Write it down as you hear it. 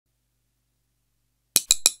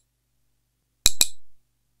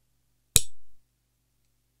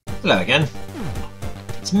Hello again.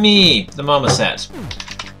 It's me, the Marmoset.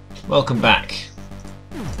 Welcome back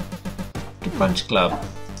to Punch Club.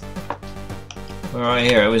 Where right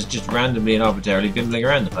here I was just randomly and arbitrarily bimbling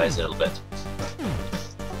around the place a little bit.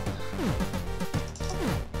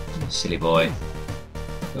 Silly boy.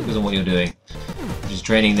 Focus on what you're doing. I'm just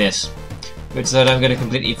training this. Which said I'm going to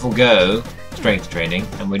completely forego strength training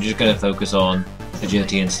and we're just going to focus on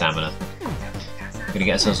agility and stamina. We're going to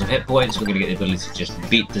get ourselves some hit points, we're going to get the ability to just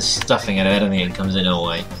beat the stuffing out of anything that comes in our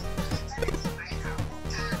way.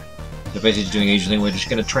 So basically doing the usual thing, we're just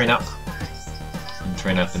going to train up. And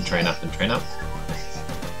train up and train up and train up.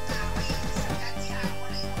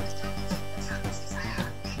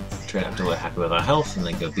 Train up till we're happy with our health and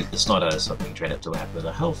then go beat the snot out of something. Train up till we're happy with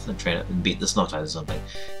our health and train up and beat the snot out of something.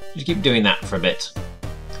 Just keep doing that for a bit.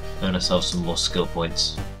 Earn ourselves some more skill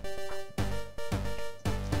points.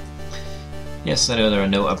 Yes, I know there are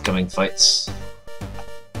no upcoming fights.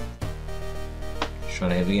 Just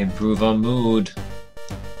trying to improve our mood.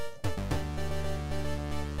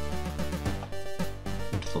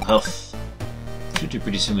 Full health. Should do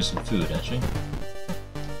pretty soon with some food, actually.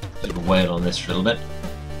 Bit of a wail on this for a little bit.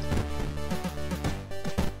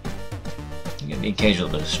 You get the occasional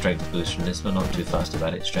bit of strength boost from this, but not too fast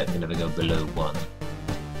about it. Strength can never go below 1.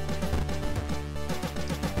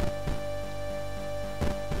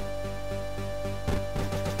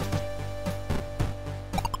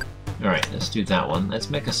 Alright, let's do that one. Let's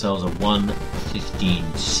make ourselves a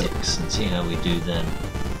 1:15:6 and see how we do then.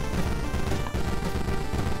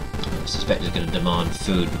 I suspect it's going to demand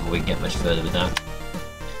food before we can get much further with that.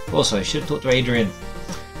 Also, I should have talked to Adrian.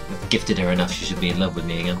 I've gifted her enough, she should be in love with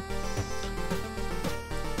me again.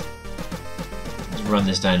 Let's run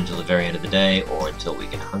this down until the very end of the day, or until we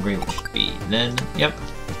get hungry, which should be then. Yep.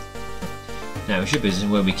 Now we should be in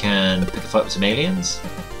where we can pick a fight with some aliens.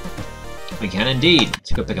 We can indeed.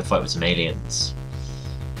 Let's go pick a fight with some aliens.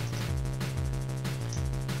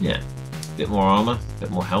 Yeah. A bit more armor, a bit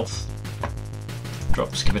more health.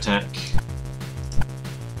 Drop skip attack.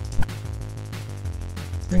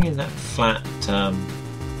 Bring in that flat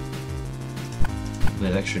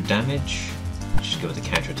with extra damage. Just go with the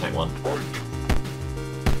counter attack one.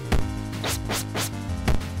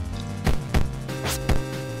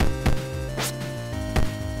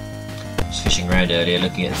 Just fishing around earlier,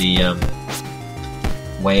 looking at the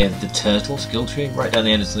Way of the Turtle skill tree. Right down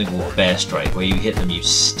the end is something called Bear Strike, where you hit them, you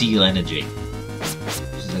steal energy.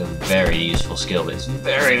 Which is a very useful skill, but it's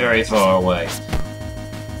very, very far away.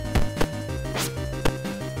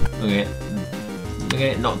 We're gonna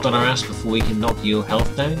get knocked on our ass before we can knock your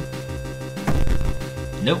health down.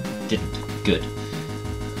 Nope, didn't. Good.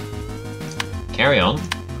 Carry on.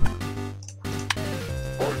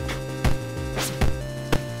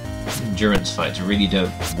 Endurance fights really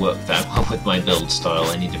don't work that well with my build style.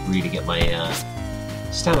 I need to really get my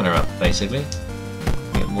stamina up, basically.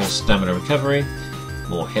 Get more stamina recovery,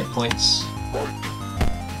 more hit points.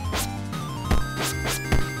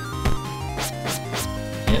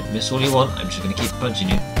 Yeah, miss all you want, I'm just going to keep punching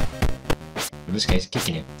you. In this case,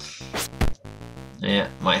 kicking you. Yeah,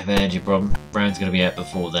 might have an energy problem. Brown's going to be out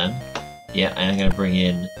before then. Yeah, I am going to bring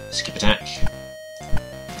in skip attack.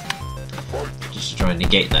 Just to try and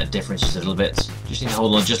negate that difference just a little bit. Just need to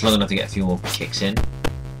hold on just long enough to get a few more kicks in.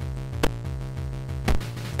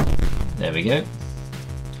 There we go.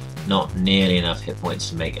 Not nearly enough hit points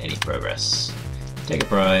to make any progress. Take a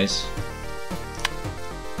prize.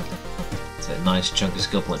 It's a nice chunk of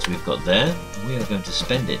skill points we've got there. We are going to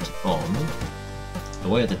spend it on the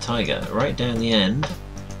Way of the Tiger, right down the end.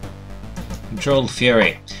 Controlled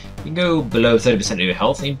Fury. You can go below 30% of your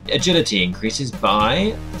health. Agility increases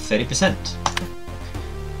by 30%.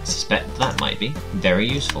 I suspect that might be very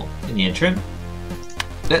useful. In the interim,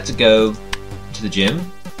 let's go to the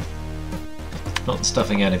gym. Not the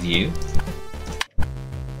stuffing out of you.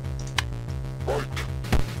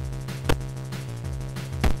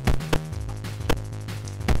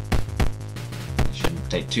 Shouldn't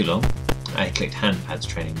take too long. I clicked hand pads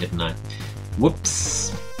training, didn't I?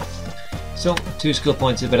 Whoops! So, 2 skill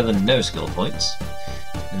points is better than no skill points.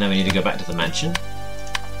 And now we need to go back to the mansion.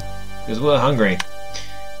 Because we're hungry.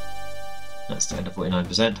 That's down to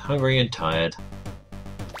 49%. Hungry and tired.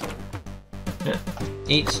 Yeah.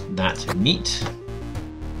 Eat that meat.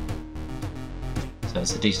 So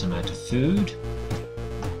that's a decent amount of food.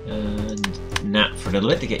 And nap for a little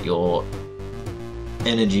bit to get your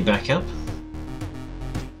energy back up.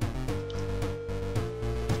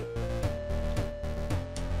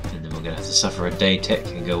 And then we're going to have to suffer a day tick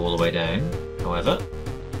and go all the way down. However,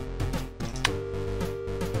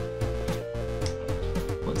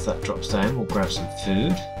 once that drops down, we'll grab some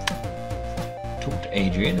food. Talk to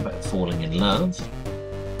Adrian about falling in love.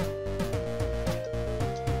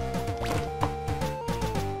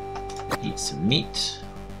 Eat some meat.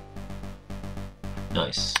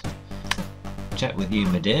 Nice. Chat with you,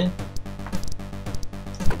 my dear.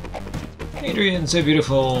 Adrian, so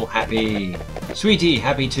beautiful, happy. Sweetie,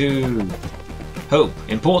 happy too. Hope,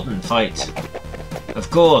 important, fight. Of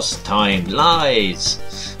course, time,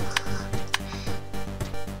 lies.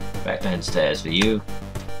 Back downstairs for you.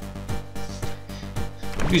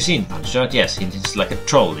 Have you seen Punch-Out? Yes, he's like a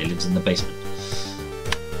troll, he lives in the basement.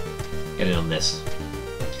 Get in on this.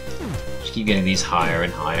 Just keep getting these higher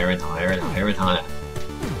and higher and higher and higher and higher.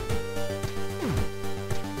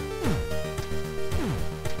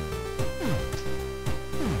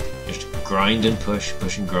 Just grind and push,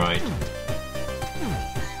 push and grind.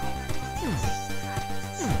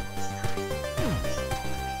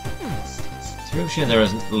 Sure, there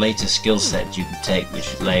is a later skill set you can take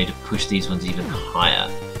which allow you to push these ones even higher,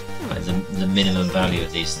 like the minimum value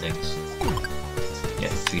of these things. Yeah,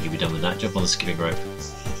 figured you'd be done with that. Jump on the skipping rope.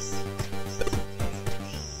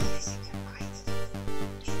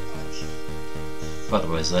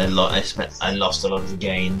 Otherwise, I lost a lot of the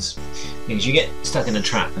gains because you get stuck in a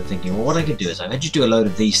trap of thinking, well, what I could do is I could just do a load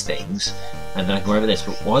of these things and then I can worry about this.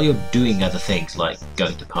 But while you're doing other things like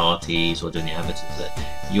going to parties or doing the habits,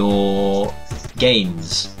 your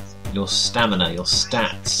gains, your stamina, your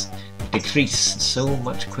stats decrease so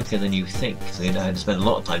much quicker than you think. So you had to spend a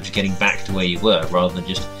lot of time just getting back to where you were rather than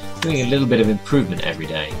just doing a little bit of improvement every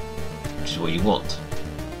day, which is what you want.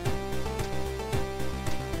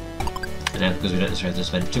 And now, because we don't necessarily have to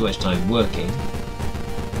spend too much time working,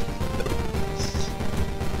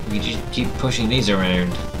 we just keep pushing these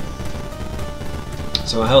around.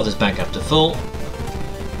 So our health is back up to full.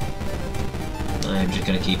 I'm just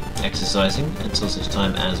going to keep exercising until such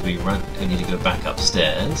time as we need to go back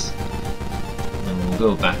upstairs. And then we'll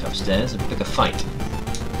go back upstairs and pick a fight.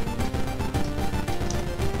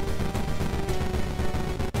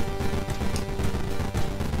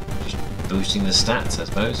 Just boosting the stats, I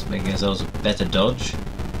suppose, making ourselves a better dodge.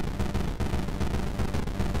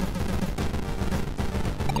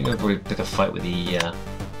 I think I'll probably pick a fight with the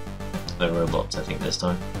robots, I think, this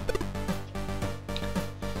time.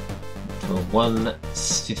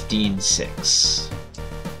 1:15.6.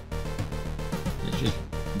 Let's just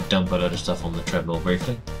dump a load of stuff on the treadmill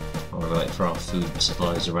briefly, while we wait for our food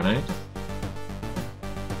supplies to run out.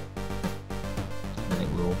 I think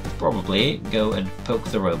we'll probably go and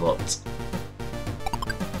poke the robots.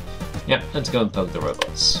 Yep, let's go and poke the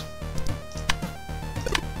robots.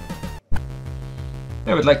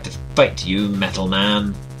 I would like to fight you, Metal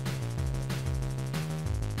Man.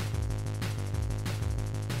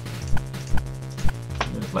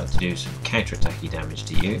 I'd like to do some counter-attacky damage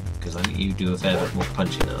to you, because I think you do a fair bit more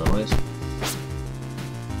punching than otherwise.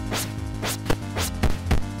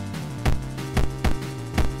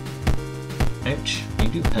 Ouch, you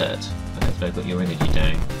do hurt. But hopefully I've got your energy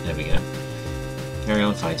down. There we go. Carry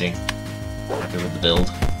on fighting. Happy with the build.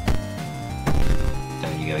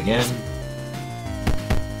 Down you go again.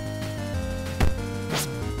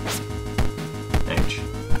 Ouch.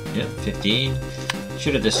 Yep, 15.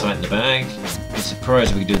 Should have this fight in the bag. Be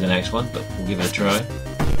surprised if we can do the next one, but we'll give it a try.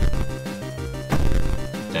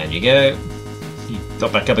 Down you go. You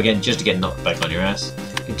got back up again just to get knocked back on your ass.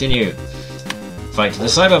 Continue. Fight to the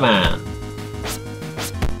Cyberman.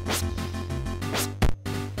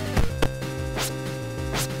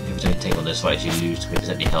 Every time you take one of those fights, you lose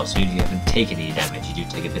 20% of your health. So even if you haven't taken any damage, you do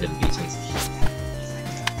take a bit of a beating.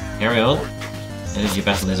 Carry on. Energy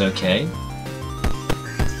battle is okay.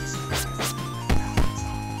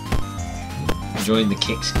 Enjoying the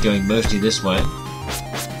kicks going mostly this way.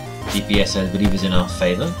 DPS I believe is in our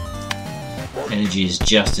favour. Energy is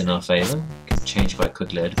just in our favour. Can change quite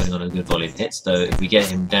quickly depending on a good volume hits, though if we get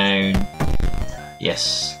him down,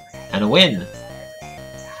 yes, and a win!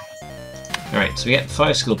 Alright, so we get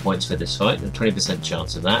 5 skill points for this fight, a 20%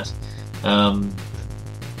 chance of that.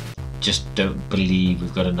 Just don't believe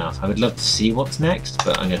we've got enough. I would love to see what's next,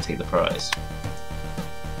 but I'm going to take the prize.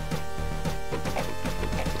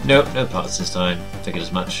 Nope, no parts this time. Figured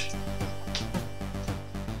as much.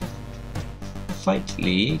 Fight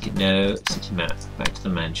League? No. City map. Back to the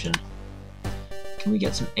mansion. Can we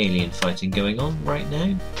get some alien fighting going on right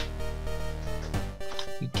now?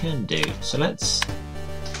 We can do. So let's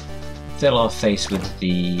fill our face with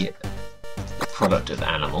the product of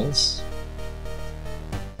animals.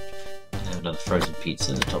 Have another frozen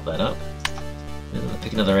pizza to top that up. And then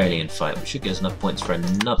pick another alien fight, which should give us enough points for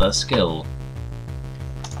another skill.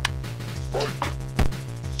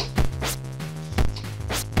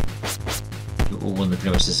 on pretty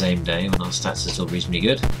much the same day when our stats are still reasonably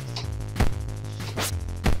good.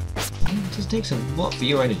 It just takes a lot for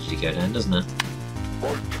your energy to go down, doesn't it?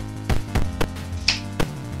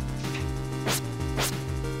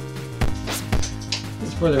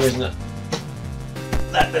 That's where there isn't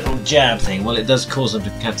that little jab thing. Well, it does cause them to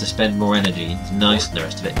have to spend more energy. It's nice and the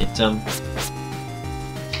rest of it. It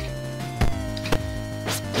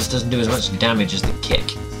just doesn't do as much damage as the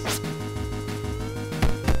kick.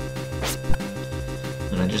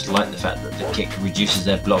 And I just like the fact that the kick reduces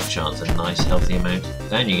their block chance a nice healthy amount.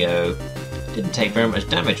 Down you go. Didn't take very much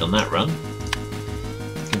damage on that run.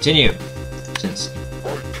 Continue, since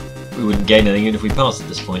we wouldn't gain anything even if we passed at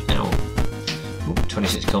this point now. Ooh,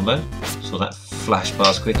 26 combo. Saw that flash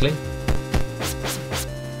past quickly.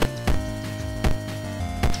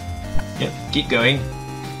 Yep, keep going.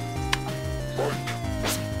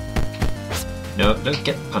 No, don't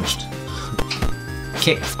get punched.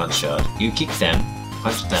 Kick, punch hard. You kick them,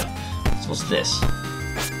 punch them. So what's this?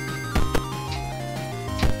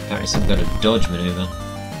 Apparently some kind of dodge maneuver.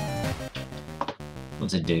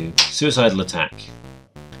 What's it do? Suicidal attack.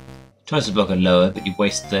 Tries to block are lower, but you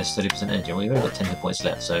waste their 30% energy. Well, you've only got 10 hit points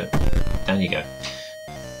left, so down you go.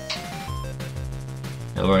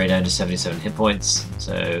 Now we're already down to 77 hit points,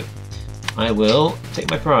 so I will take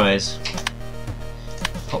my prize.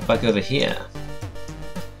 Pop back over here.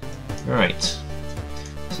 Right.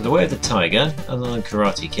 So the way of the tiger, other than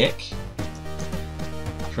karate kick,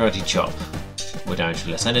 karate chop. We're down to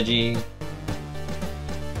less energy.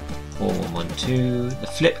 4, 1, 1, 2. The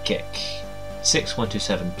flip kick. 6, 1, 2,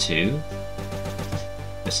 7, 2.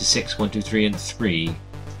 This is 6, 1, 2, 3, and 3.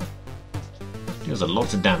 Deals a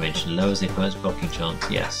lot of damage and lowers the opponent's blocking chance.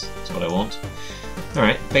 Yes, that's what I want.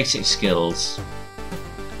 Alright, basic skills.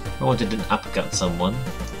 If I wanted to uppercut someone,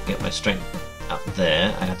 get my strength up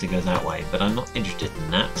there, I'd have to go that way, but I'm not interested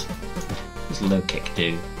in that. What does low kick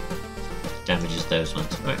do? Damages those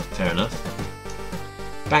ones. Right, fair enough.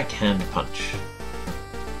 Backhand punch.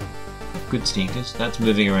 Good sneakers. That's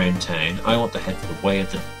moving around town. I want to head for the way of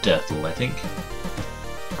the turtle, I think.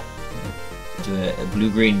 Do a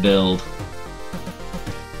blue-green build.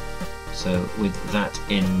 So with that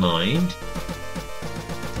in mind,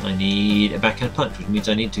 I need a backhand punch, which means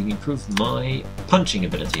I need to improve my punching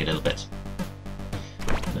ability a little bit.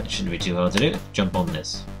 That shouldn't be too hard to do. Jump on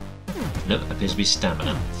this. Nope, appears to be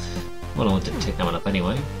stamina. Well, I wanted to take that one up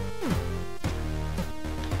anyway.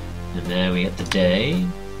 And there we get the day.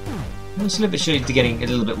 It's a little bit surely getting a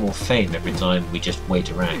little bit more fame every time we just wait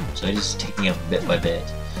around, so it's just ticking up bit by bit.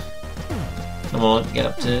 Come on, get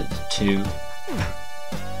up to 2.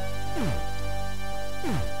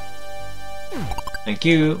 Thank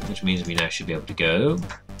you, which means we now should be able to go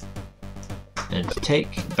and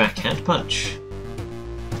take backhand punch.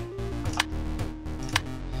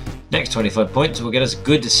 Next 25 points will get us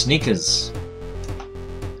good sneakers.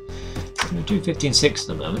 We're doing 15.6 at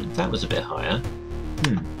the moment. That was a bit higher.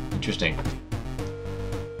 Interesting.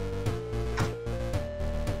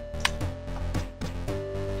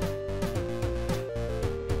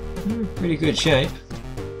 Pretty good shape.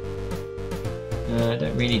 I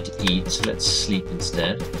don't really need to eat, so let's sleep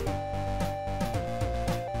instead.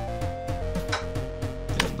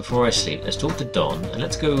 Before I sleep, let's talk to Don, and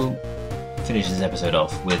let's go finish this episode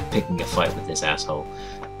off with picking a fight with this asshole.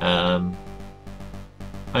 I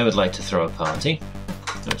would like to throw a party.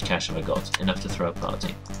 How much cash have I got? Enough to throw a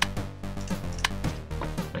party.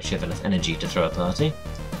 I should have enough energy to throw a party.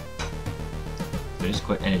 But it is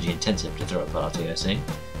quite energy intensive to throw a party, I see.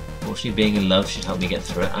 Fortunately, being in love should help me get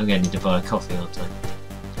through it. I'm going to need to buy a coffee, aren't I?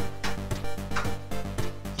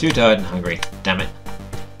 Too tired and hungry. Damn it.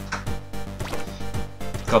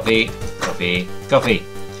 Coffee, coffee, coffee.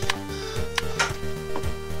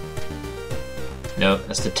 No,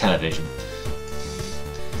 that's the television.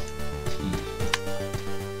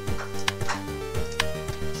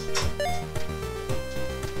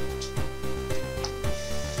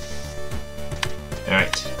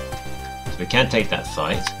 Alright, so we can take that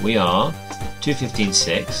fight. We are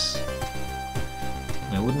 215.6.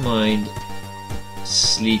 I wouldn't mind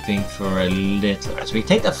sleeping for a little. Right, so we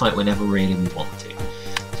take that fight whenever really we want to.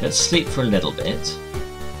 So let's sleep for a little bit.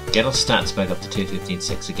 Get our stats back up to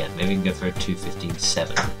 215.6 again. Maybe we can go for a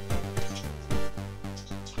 215.7.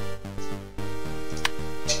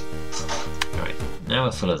 Alright, now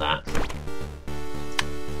we're full of that.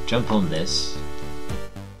 Jump on this.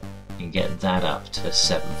 And get that up to a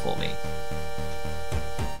 7 for me.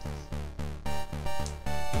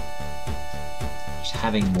 Just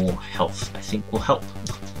having more health, I think, will help.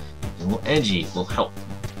 More energy will help.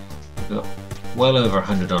 We've got well over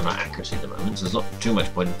 100 on our accuracy at the moment, so there's not too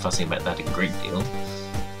much point in fussing about that a great deal.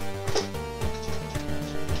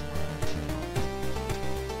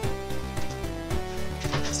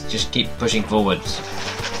 just keep pushing forwards.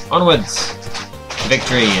 Onwards!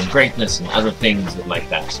 Victory and greatness and other things like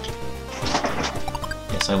that.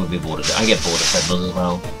 Yes, I would be bored of it. I get bored of treadmills as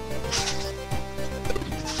well.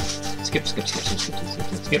 Skip, skip, skip, skip, skip, skip,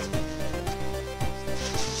 skip, skip.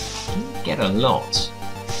 You get a lot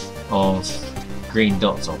of green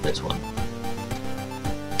dots on this one.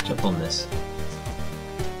 Jump on this.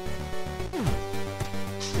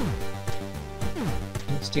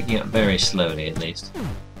 It's sticking up very slowly at least.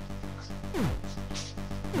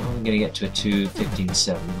 I'm going to get to a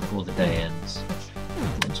 2:15.7 before the day ends.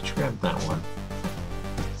 Let's grab that one.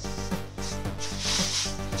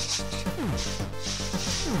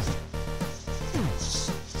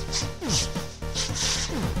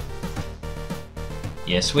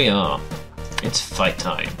 Yes, we are. It's fight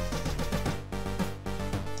time.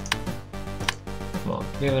 Well,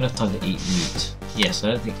 do we have enough time to eat meat? Yes,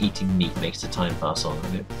 I don't think eating meat makes the time pass on.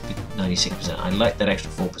 96%. I like that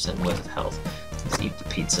extra 4% worth of health. Let's eat the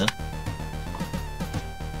pizza.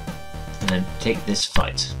 And then take this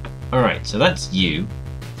fight. Alright, so that's you.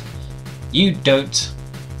 You don't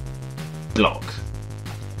block.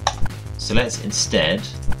 So let's instead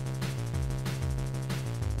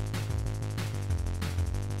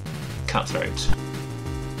cutthroat.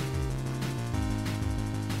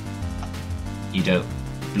 You don't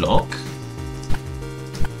block.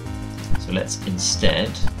 So let's instead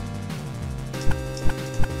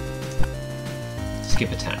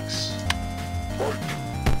skip attacks.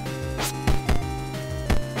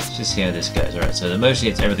 Let's just see how this goes. Alright, so mostly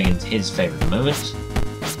it's everything in his favour at the moment.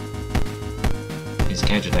 He's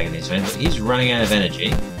counterattacking these things, but he's running out of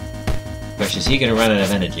energy. Question, is he going to run out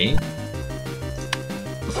of energy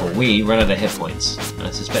before we run out of hit points? And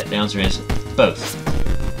I suspect the answer is both.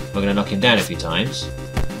 We're going to knock him down a few times.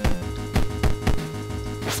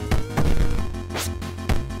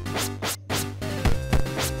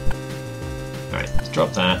 Alright, let's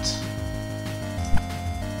drop that.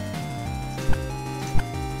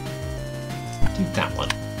 Do that one.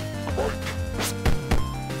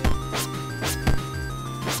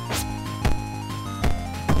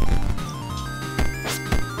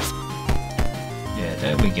 Yeah,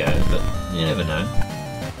 there we go, but you never know.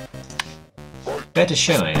 Better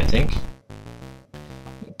showing, I think.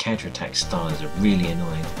 Counterattack styles are really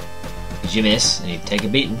annoying. Because you miss, and you take a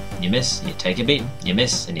beating. You miss, and you take a beating. You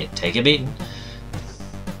miss, and you take a beating.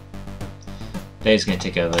 Day's going to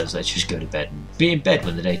take over, so let's just go to bed and be in bed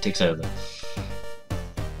when the day takes over.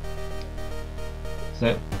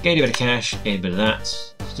 So, gain a bit of cash, gain a bit of that.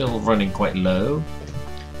 Still running quite low.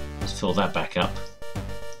 Let's fill that back up.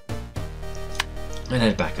 And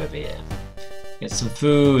head back over here. Get some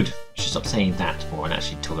food. Should stop saying that more and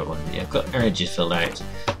actually talk about one. Yeah, I've got energy filled out.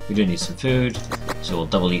 We do need some food, so we'll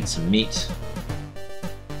double eat some meat.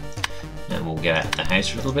 And we'll get out of the house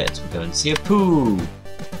for a little bit. We'll go and see a poo.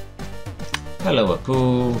 Hello, a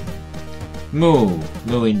poo. Moo.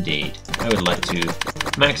 Moo indeed. I would like to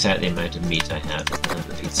max out the amount of meat I have on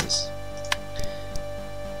the pizzas.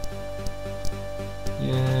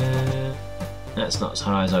 Yeah, that's not as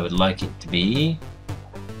high as I would like it to be.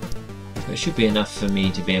 It should be enough for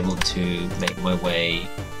me to be able to make my way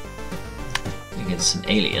against some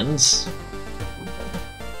aliens.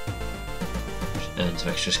 Earn some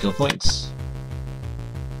extra skill points.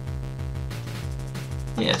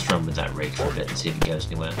 Yeah, let's run with that rig for a bit and see if it goes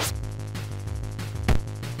anywhere.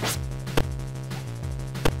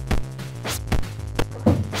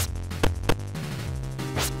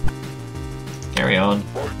 Carry on.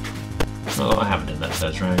 Oh, I haven't done that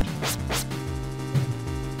first round.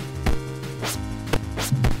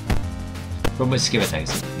 Problem with skip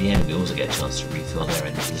attacks, the enemy also get a chance to refill their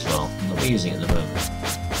energy as well. I'm not using it at the moment.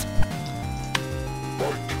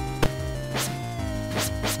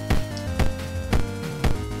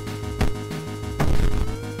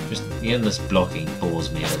 Just the endless blocking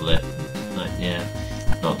bores me a little bit. Like, yeah,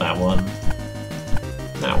 not that one.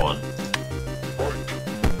 That one.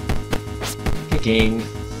 Kicking.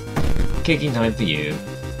 Kicking time for you.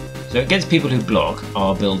 So against people who block,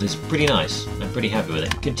 our build is pretty nice. I'm pretty happy with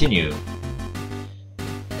it. Continue.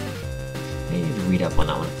 Read up on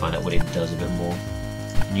that one and find out what it does a bit more.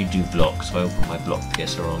 And you do block, so I will put my block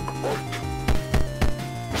piercer on.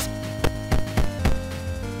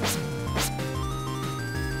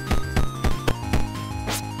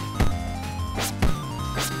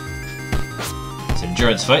 It's an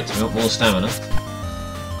endurance fight, so we want more stamina.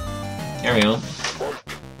 Carry on.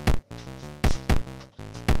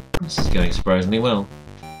 This is going surprisingly well.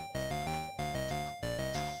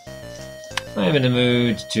 I'm in the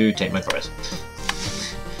mood to take my prize.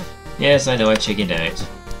 Yes, I know I chickened out.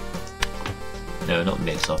 No, not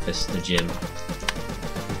Mick's office, the gym.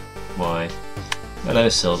 Why? Hello,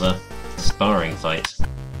 Silver. Sparring fight.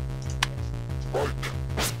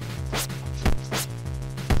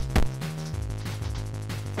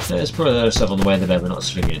 There's probably a lot of stuff on the way that we're not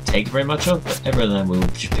sort of going to take very much of, but every now and then we'll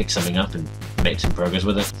just pick something up and make some progress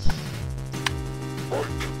with it.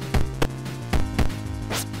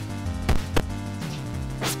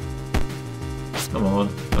 Come on,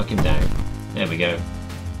 knock him down. There we go.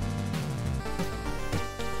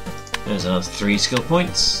 There's another 3 skill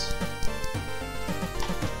points.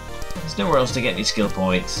 There's nowhere else to get any skill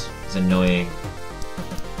points. It's annoying.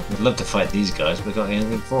 We'd love to fight these guys, but we got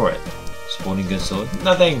anything for it. Sporting goods sword.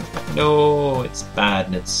 Nothing! No! It's bad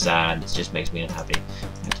and it's sad. It just makes me unhappy.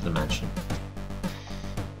 Back to the mansion.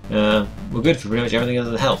 We're good for pretty much everything other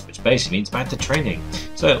than health, which basically means back to training.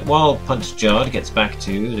 So while Punch Jard gets back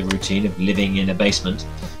to the routine of living in a basement,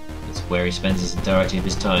 that's where he spends his entirety of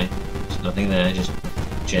his time. There's nothing there, just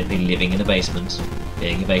gently living in a basement,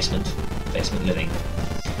 being a basement living.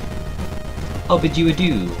 I'll bid you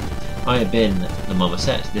adieu. I have been the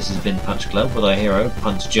Marmoset. This has been Punch Club with our hero,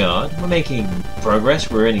 Punch Jard. We're making progress,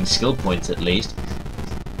 we're earning skill points at least.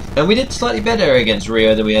 And we did slightly better against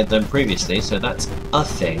Rio than we had done previously, so that's a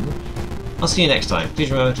thing. I'll see you next time. Please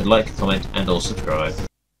remember to like, comment, and or subscribe.